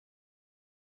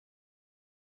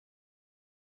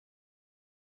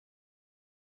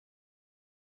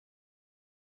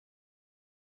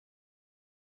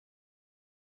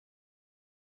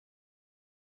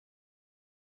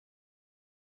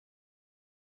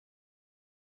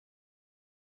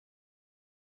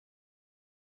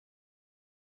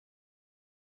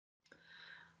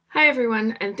Hi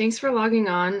everyone, and thanks for logging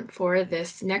on for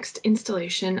this next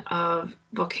installation of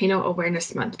Volcano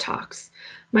Awareness Month talks.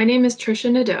 My name is Patricia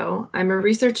Nadeau. I'm a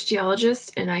research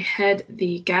geologist and I head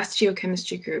the gas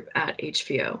geochemistry group at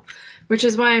HVO, which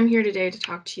is why I'm here today to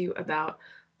talk to you about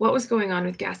what was going on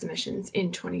with gas emissions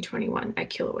in 2021 at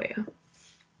Kīlauea.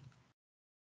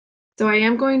 So I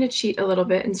am going to cheat a little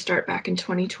bit and start back in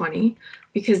 2020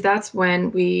 because that's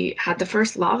when we had the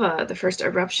first lava, the first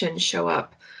eruption show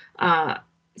up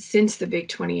since the big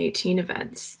 2018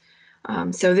 events.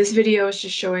 So this video is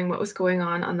just showing what was going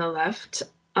on the left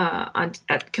at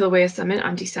Kīlauea Summit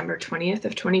on December 20th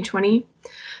of 2020.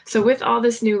 So with all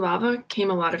this new lava came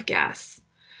a lot of gas.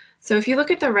 So if you look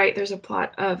at the right, there's a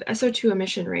plot of SO2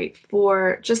 emission rate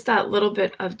for just that little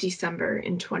bit of December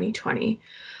in 2020.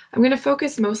 I'm going to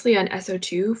focus mostly on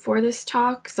SO2 for this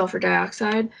talk, sulfur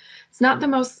dioxide. It's not the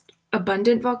most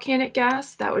abundant volcanic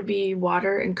gas, that would be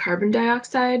water and carbon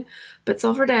dioxide, but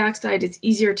sulfur dioxide is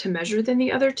easier to measure than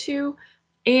the other two,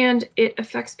 and it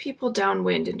affects people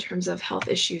downwind in terms of health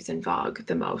issues and VOG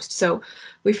the most. So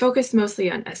we focus mostly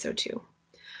on SO2.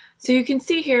 So you can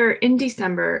see here in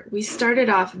December, we started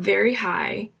off very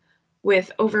high with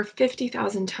over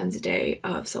 50,000 tons a day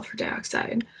of sulfur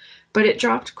dioxide, but it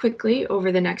dropped quickly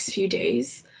over the next few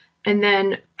days. And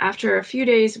then after a few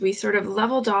days, we sort of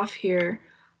leveled off here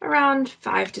around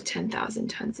 5,000 to 10,000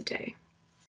 tons a day.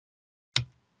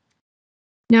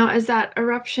 Now, as that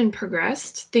eruption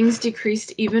progressed, things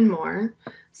decreased even more.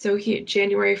 So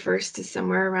January 1st is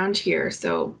somewhere around here.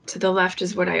 So to the left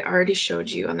is what I already showed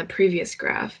you on the previous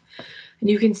graph. And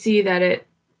you can see that it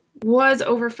was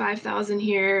over 5,000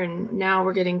 here, and now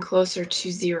we're getting closer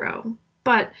to zero.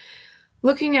 But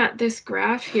looking at this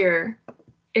graph here,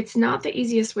 it's not the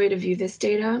easiest way to view this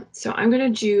data. So I'm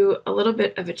going to do a little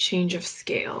bit of a change of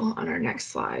scale on our next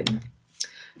slide.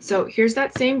 So here's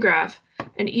that same graph,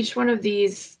 and each one of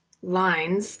these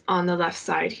lines on the left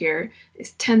side here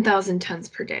is 10,000 tons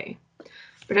per day.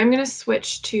 But I'm going to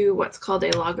switch to what's called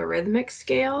a logarithmic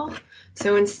scale.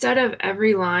 So instead of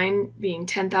every line being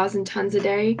 10,000 tons a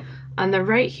day, on the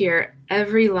right here,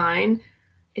 every line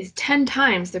is 10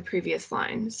 times the previous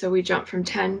line. So we jump from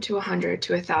 10 to 100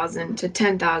 to 1,000 to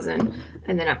 10,000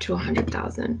 and then up to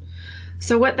 100,000.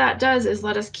 So what that does is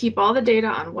let us keep all the data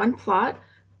on one plot,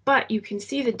 but you can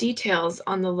see the details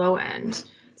on the low end.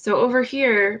 So over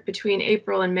here, between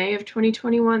April and May of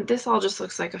 2021, this all just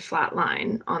looks like a flat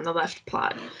line on the left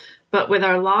plot. But with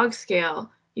our log scale,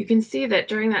 you can see that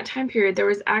during that time period, there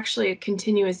was actually a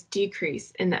continuous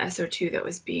decrease in the SO2 that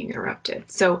was being erupted.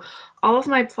 So all of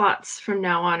my plots from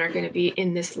now on are going to be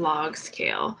in this log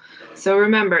scale. So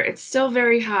remember, it's still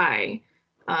very high.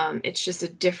 It's just a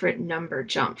different number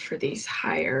jump for these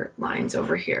higher lines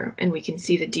over here, and we can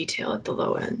see the detail at the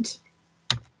low end.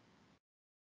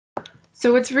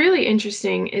 So what's really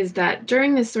interesting is that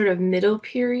during this sort of middle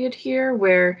period here,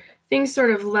 where things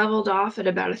sort of leveled off at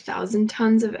about 1,000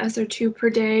 tons of SO2 per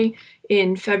day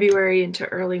in February into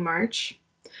early March,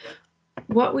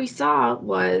 what we saw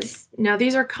was, now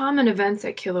these are common events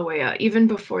at Kīlauea, even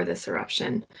before this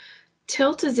eruption.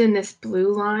 Tilt is in this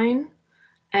blue line,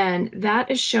 and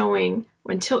that is showing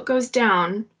when tilt goes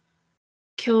down,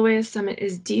 Kīlauea Summit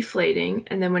is deflating,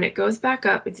 and then when it goes back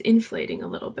up, it's inflating a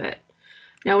little bit.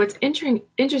 Now what's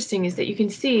interesting is that you can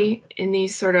see in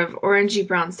these sort of orangey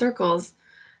brown circles,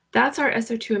 that's our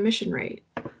SO2 emission rate.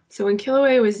 So when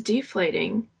Kīlauea was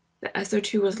deflating, the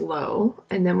SO2 was low,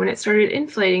 and then when it started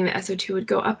inflating, the SO2 would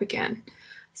go up again.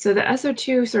 So the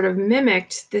SO2 sort of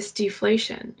mimicked this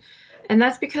deflation. And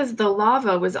that's because the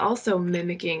lava was also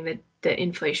mimicking the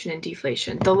inflation and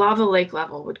deflation. The lava lake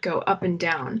level would go up and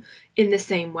down in the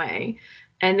same way.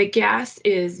 And the gas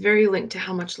is very linked to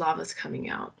how much lava is coming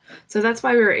out. So that's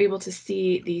why we were able to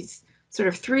see these sort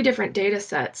of three different data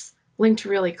sets linked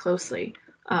really closely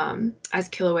as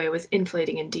Kīlauea was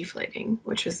inflating and deflating,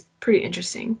 which was pretty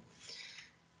interesting.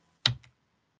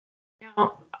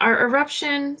 Now, our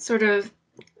eruption sort of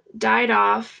died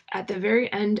off at the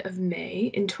very end of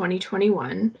May in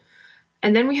 2021.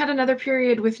 And then we had another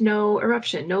period with no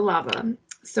eruption, no lava.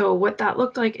 So what that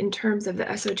looked like in terms of the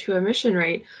SO2 emission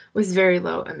rate was very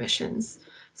low emissions.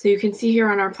 So you can see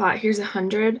here on our plot, here's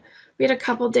 100. We had a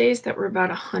couple days that were about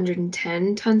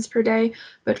 110 tons per day,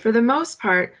 but for the most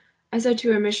part,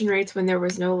 SO2 emission rates when there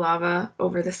was no lava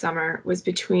over the summer was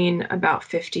between about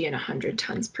 50 and 100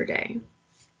 tons per day.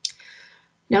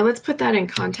 Now let's put that in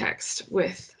context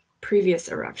with previous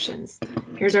eruptions.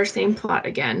 Here's our same plot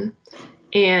again,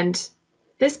 and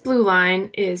this blue line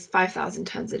is 5,000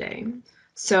 tons a day.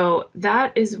 So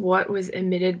that is what was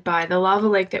emitted by the lava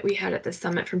lake that we had at the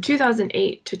summit from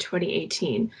 2008 to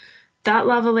 2018. that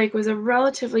lava lake was a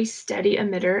relatively steady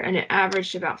emitter, and it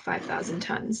averaged about 5,000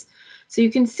 tons. So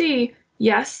you can see,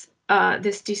 yes,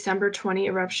 this December 20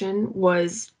 eruption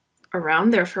was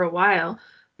around there for a while,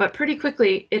 but pretty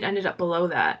quickly it ended up below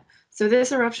that. So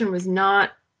this eruption was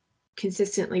not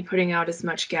consistently putting out as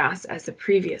much gas as the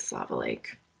previous lava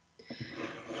lake.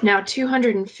 Now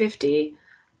 250,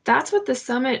 that's what the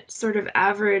summit sort of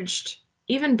averaged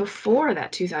even before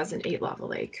that 2008 lava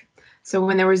lake. So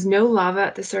when there was no lava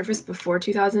at the surface before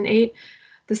 2008,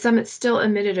 the summit still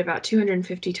emitted about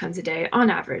 250 tons a day on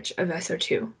average of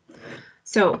SO2.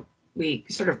 So we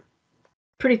sort of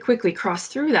pretty quickly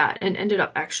crossed through that and ended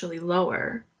up actually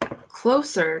lower,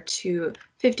 closer to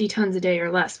 50 tons a day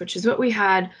or less, which is what we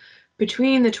had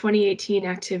between the 2018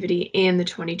 activity and the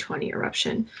 2020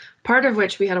 eruption, part of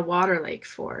which we had a water lake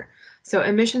for. So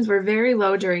emissions were very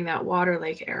low during that water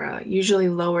lake era, usually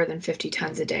lower than 50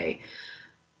 tons a day.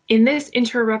 In this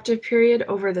interruptive period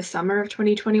over the summer of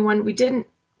 2021, we didn't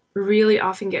really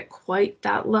often get quite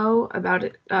that low, about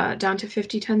down to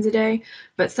 50 tons a day,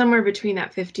 but somewhere between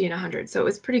that 50 and 100. So it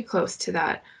was pretty close to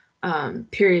that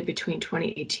period between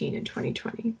 2018 and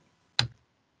 2020.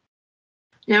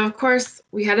 Now, of course,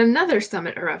 we had another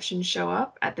summit eruption show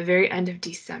up at the very end of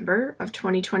December of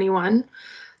 2021.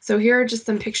 So here are just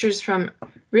some pictures from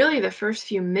really the first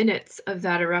few minutes of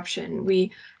that eruption.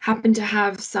 We happened to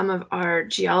have some of our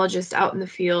geologists out in the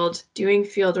field doing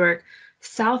field work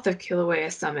south of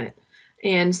Kīlauea summit.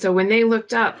 And so when they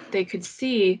looked up, they could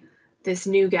see this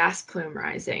new gas plume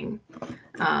rising.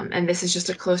 And this is just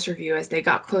a closer view as they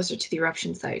got closer to the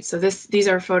eruption site. So these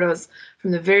are photos from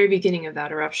the very beginning of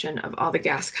that eruption of all the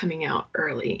gas coming out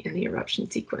early in the eruption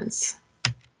sequence.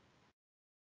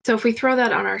 So if we throw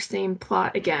that on our same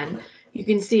plot again, you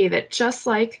can see that just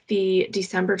like the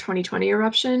December 2020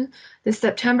 eruption, the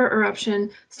September eruption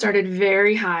started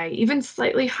very high, even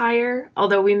slightly higher,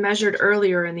 although we measured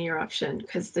earlier in the eruption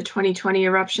because the 2020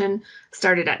 eruption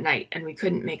started at night and we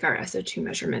couldn't make our SO2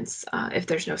 measurements if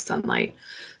there's no sunlight.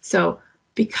 So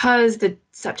because the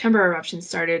September eruption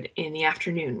started in the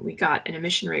afternoon, we got an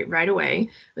emission rate right away. It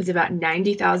was about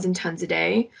 90,000 tons a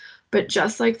day. But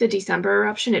just like the December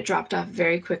eruption, it dropped off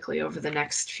very quickly over the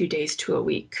next few days to a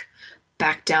week,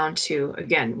 back down to,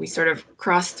 again, we sort of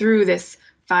crossed through this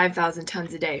 5,000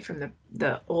 tons a day from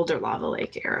the older lava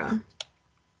lake era.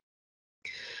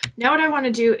 Now what I want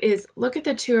to do is look at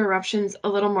the two eruptions a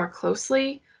little more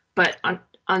closely, but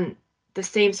on the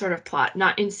same sort of plot,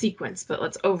 not in sequence, but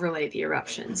let's overlay the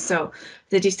eruptions. So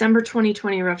the December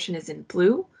 2020 eruption is in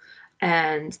blue,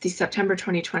 and the September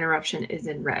 2020 eruption is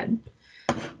in red.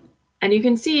 And you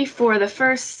can see for the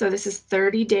first, so this is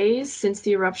 30 days since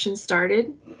the eruption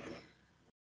started.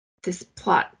 This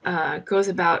plot goes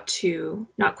about to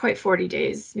not quite 40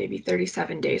 days, maybe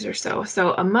 37 days or so.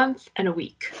 So a month and a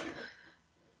week.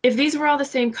 If these were all the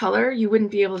same color, you wouldn't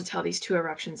be able to tell these two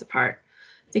eruptions apart.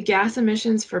 The gas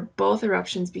emissions for both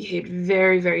eruptions behaved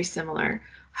very, very similar.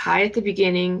 High at the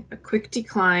beginning, a quick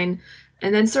decline,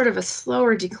 and then sort of a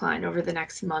slower decline over the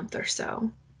next month or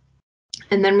so.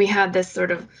 And then we had this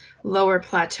sort of lower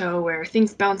plateau where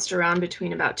things bounced around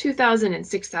between about 2,000 and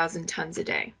 6,000 tons a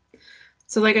day.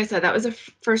 So like I said, that was the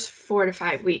first 4 to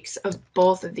 5 weeks of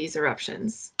both of these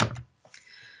eruptions.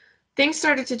 Things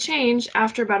started to change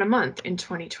after about a month in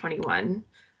 2021,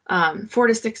 4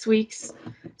 to 6 weeks.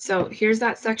 So here's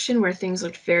that section where things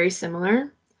looked very similar.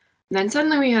 And then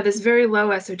suddenly we had this very low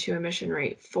SO2 emission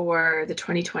rate for the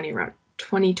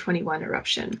 2021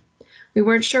 eruption. We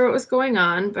weren't sure what was going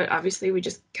on, but obviously we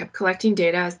just kept collecting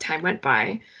data as time went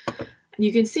by. And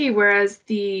you can see, whereas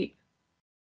the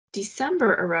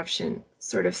December eruption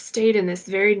sort of stayed in this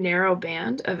very narrow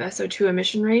band of SO2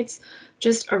 emission rates,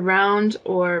 just around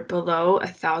or below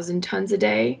 1,000 tons a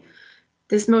day,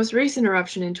 this most recent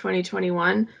eruption in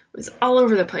 2021 was all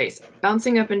over the place,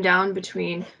 bouncing up and down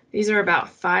between, these are about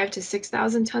 5,000 to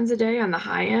 6,000 tons a day on the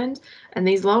high end, and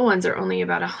these low ones are only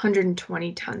about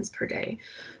 120 tons per day.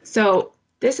 So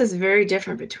this is very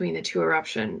different between the two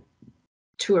eruptions.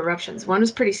 One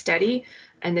was pretty steady,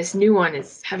 and this new one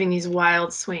is having these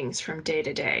wild swings from day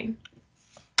to day.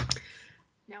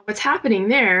 Now what's happening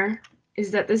there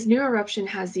is that this new eruption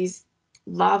has these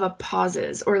lava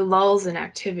pauses or lulls in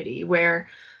activity where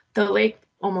the lake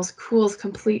almost cools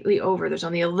completely over. There's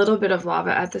only a little bit of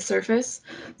lava at the surface.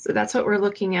 So that's what we're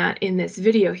looking at in this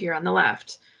video here on the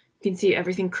left. You can see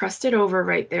everything crusted over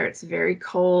right there. It's very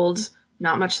cold,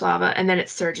 not much lava, and then it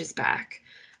surges back.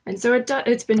 And so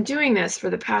it's been doing this for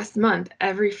the past month,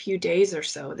 every few days or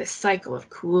so, this cycle of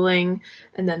cooling,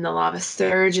 and then the lava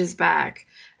surges back.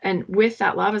 And with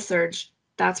that lava surge,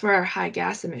 that's where our high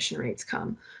gas emission rates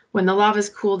come. When the lava's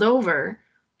cooled over,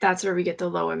 that's where we get the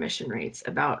low emission rates,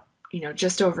 about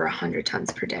just over 100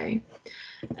 tons per day.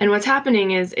 And what's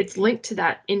happening is it's linked to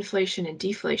that inflation and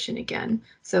deflation again.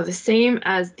 So the same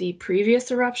as the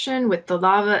previous eruption with the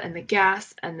lava and the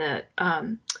gas and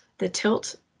the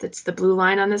tilt, that's the blue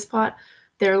line on this plot,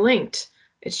 they're linked.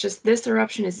 It's just this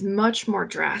eruption is much more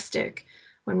drastic.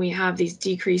 When we have these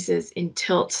decreases in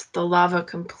tilt, the lava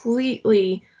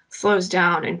completely slows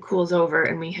down and cools over,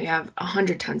 and we have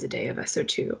 100 tons a day of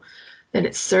SO2. Then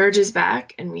it surges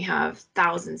back, and we have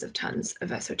thousands of tons of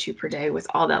SO2 per day with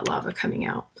all that lava coming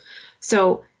out.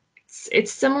 So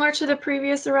it's similar to the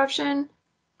previous eruption,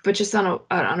 but just on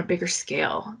a bigger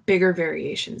scale, bigger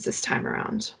variations this time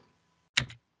around.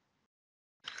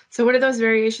 So what do those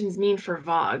variations mean for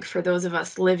VOG, for those of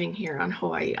us living here on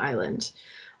Hawaii Island?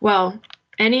 Well,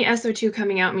 any SO2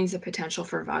 coming out means the potential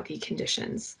for VOGgy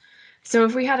conditions. So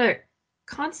if we had a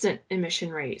constant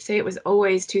emission rate, say it was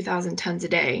always 2,000 tons a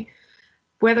day,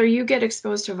 whether you get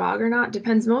exposed to VOG or not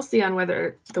depends mostly on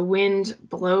whether the wind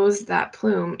blows that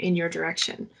plume in your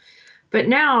direction. But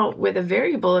now, with a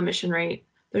variable emission rate,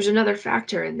 there's another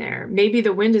factor in there. Maybe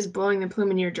the wind is blowing the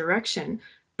plume in your direction,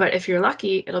 but if you're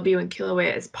lucky, it'll be when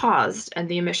Kīlauea is paused and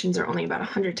the emissions are only about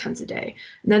 100 tons a day.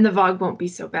 And then the VOG won't be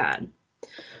so bad.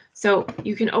 So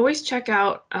you can always check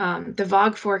out the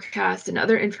VOG forecast and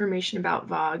other information about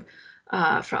VOG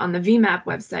on the VMAP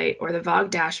website or the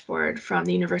VOG dashboard from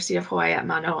the University of Hawai at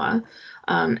Manoa.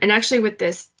 And actually with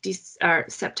this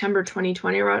September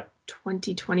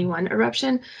 2021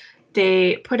 eruption,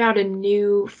 they put out a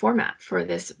new format for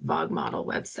this VOG model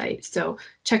website. So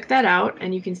check that out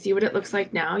and you can see what it looks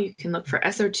like now. You can look for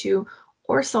SO2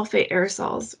 or sulfate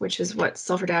aerosols, which is what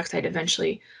sulfur dioxide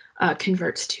eventually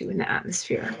converts to in the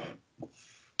atmosphere.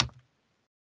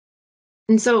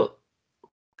 And so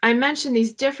I mentioned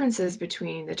these differences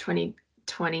between the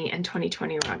 2020 and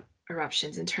 2020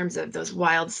 eruptions in terms of those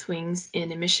wild swings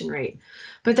in emission rate,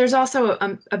 but there's also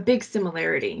a big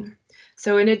similarity.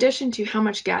 So in addition to how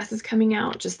much gas is coming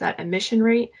out, just that emission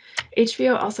rate,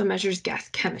 HVO also measures gas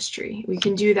chemistry. We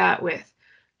can do that with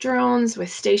drones, with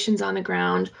stations on the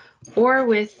ground, or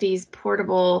with these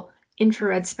portable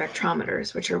infrared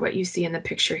spectrometers, which are what you see in the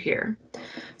picture here.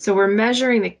 So we're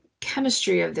measuring the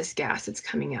chemistry of this gas that's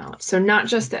coming out. So not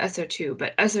just the SO2,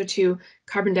 but SO2,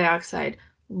 carbon dioxide,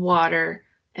 water,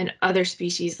 and other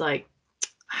species like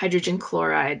hydrogen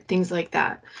chloride, things like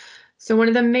that. So one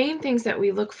of the main things that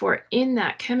we look for in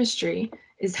that chemistry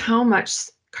is how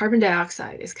much carbon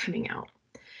dioxide is coming out.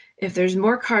 If there's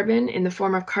more carbon in the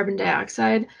form of carbon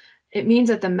dioxide, it means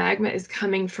that the magma is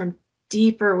coming from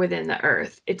deeper within the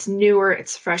earth. It's newer,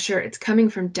 it's fresher, it's coming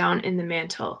from down in the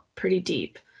mantle, pretty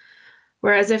deep.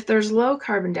 Whereas if there's low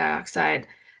carbon dioxide,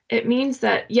 it means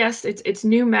that, yes, it's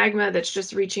new magma that's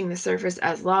just reaching the surface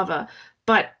as lava,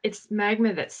 but it's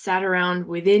magma that sat around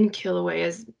within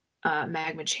Kīlauea's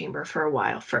magma chamber for a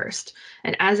while first.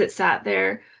 And as it sat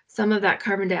there, some of that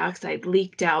carbon dioxide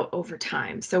leaked out over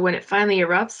time. So when it finally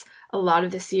erupts, a lot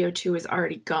of the CO2 is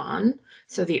already gone.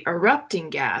 So the erupting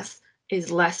gas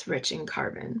is less rich in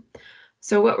carbon.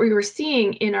 So what we were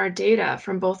seeing in our data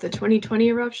from both the 2020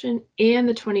 eruption and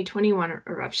the 2021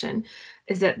 eruption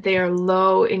is that they are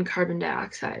low in carbon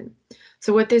dioxide.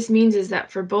 So what this means is that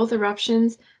for both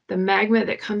eruptions, the magma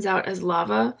that comes out as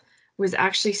lava was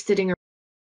actually sitting around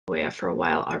for a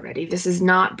while already. This is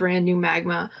not brand new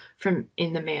magma from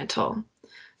in the mantle.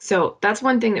 So that's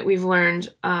one thing that we've learned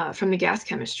from the gas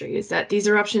chemistry is that these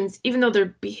eruptions, even though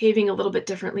they're behaving a little bit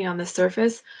differently on the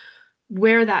surface,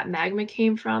 where that magma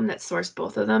came from that sourced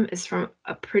both of them is from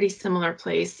a pretty similar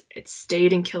place. It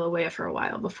stayed in Kīlauea for a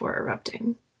while before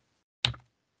erupting.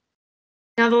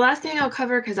 Now, the last thing I'll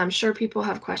cover, because I'm sure people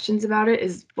have questions about it,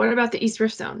 is what about the East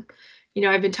Rift Zone?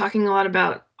 I've been talking a lot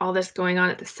about all this going on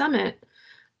at the summit,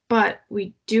 but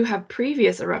we do have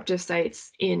previous eruptive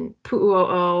sites in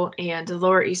Pu'uo'o and the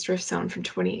lower East Rift Zone from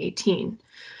 2018.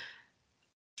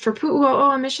 For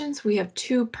Pu'uo'o emissions, we have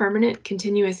 2 permanent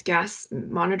continuous gas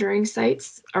monitoring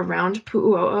sites around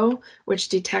Pu'uo'o, which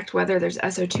detect whether there's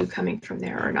SO2 coming from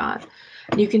there or not.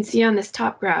 And you can see on this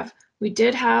top graph, we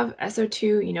did have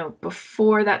SO2,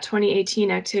 before that 2018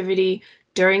 activity.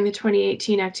 During the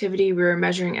 2018 activity, we were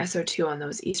measuring SO2 on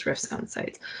those East Rift Zone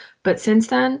sites. But since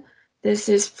then, this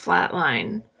is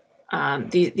flatline.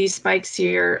 These spikes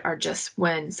here are just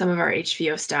when some of our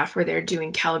HVO staff were there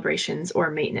doing calibrations or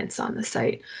maintenance on the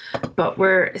site. But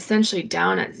we're essentially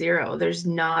down at 0. There's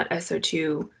not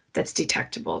SO2 that's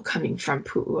detectable coming from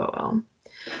Pu'uo'o.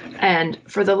 And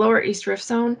for the lower East Rift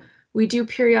Zone, we do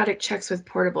periodic checks with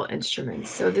portable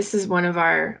instruments. So this is one of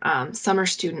our summer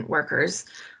student workers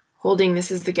holding,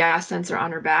 this is the gas sensor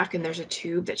on her back, and there's a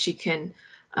tube that she can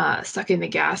suck in the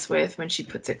gas with when she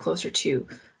puts it closer to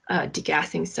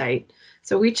degassing site.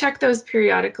 So we check those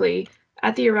periodically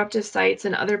at the eruptive sites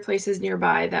and other places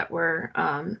nearby that were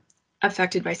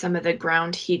affected by some of the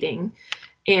ground heating.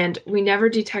 And we never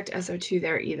detect SO2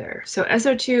 there either. So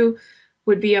SO2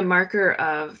 would be a marker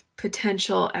of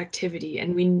potential activity,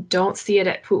 and we don't see it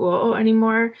at Pu'u'o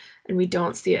anymore, and we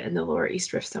don't see it in the lower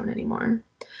East Rift Zone anymore.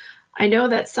 I know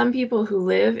that some people who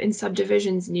live in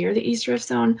subdivisions near the East Rift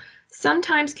Zone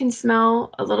sometimes can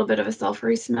smell a little bit of a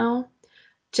sulfury smell.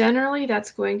 Generally,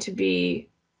 that's going to be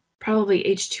probably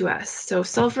H2S. So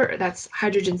sulfur, that's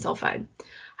hydrogen sulfide.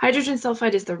 Hydrogen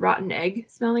sulfide is the rotten egg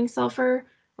smelling sulfur,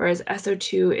 whereas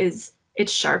SO2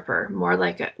 it's sharper, more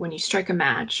like when you strike a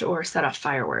match or set off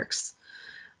fireworks.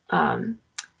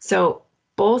 So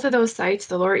both of those sites,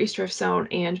 the lower East Rift Zone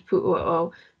and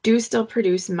Pu'u'o, do still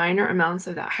produce minor amounts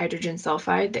of that hydrogen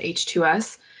sulfide, the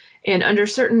H2S. And under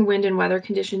certain wind and weather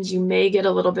conditions, you may get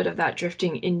a little bit of that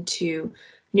drifting into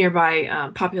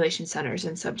nearby population centers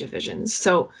and subdivisions.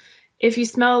 So if you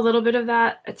smell a little bit of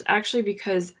that, it's actually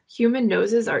because human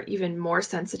noses are even more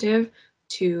sensitive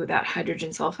to that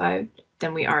hydrogen sulfide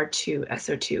than we are to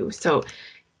SO2. So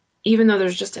even though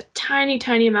there's just a tiny,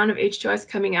 tiny amount of H2S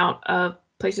coming out of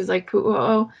places like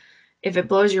Pu'u'o, if it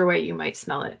blows your way, you might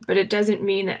smell it. But it doesn't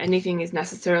mean that anything is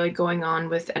necessarily going on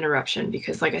with an eruption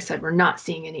because, like I said, we're not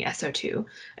seeing any SO2,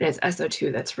 and it's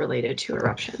SO2 that's related to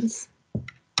eruptions.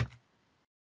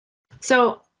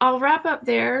 So I'll wrap up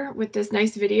there with this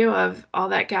nice video of all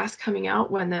that gas coming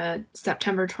out when the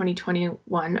September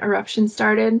 2021 eruption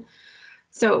started.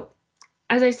 So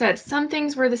as I said, some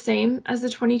things were the same as the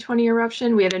 2020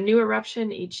 eruption. We had a new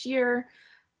eruption each year.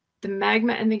 The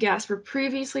magma and the gas were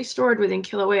previously stored within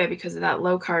Kīlauea because of that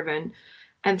low carbon.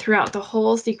 And throughout the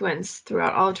whole sequence,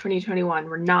 throughout all of 2021,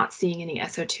 we're not seeing any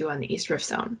SO2 on the East Rift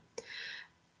Zone.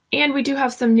 And we do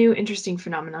have some new interesting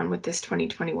phenomenon with this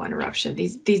 2021 eruption,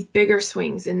 these bigger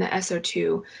swings in the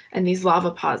SO2 and these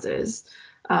lava pauses.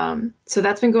 So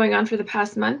that's been going on for the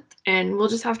past month, and we'll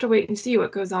just have to wait and see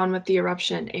what goes on with the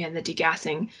eruption and the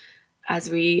degassing as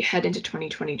we head into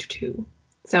 2022.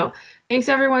 So thanks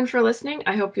everyone for listening.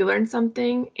 I hope you learned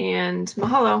something, and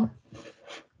mahalo.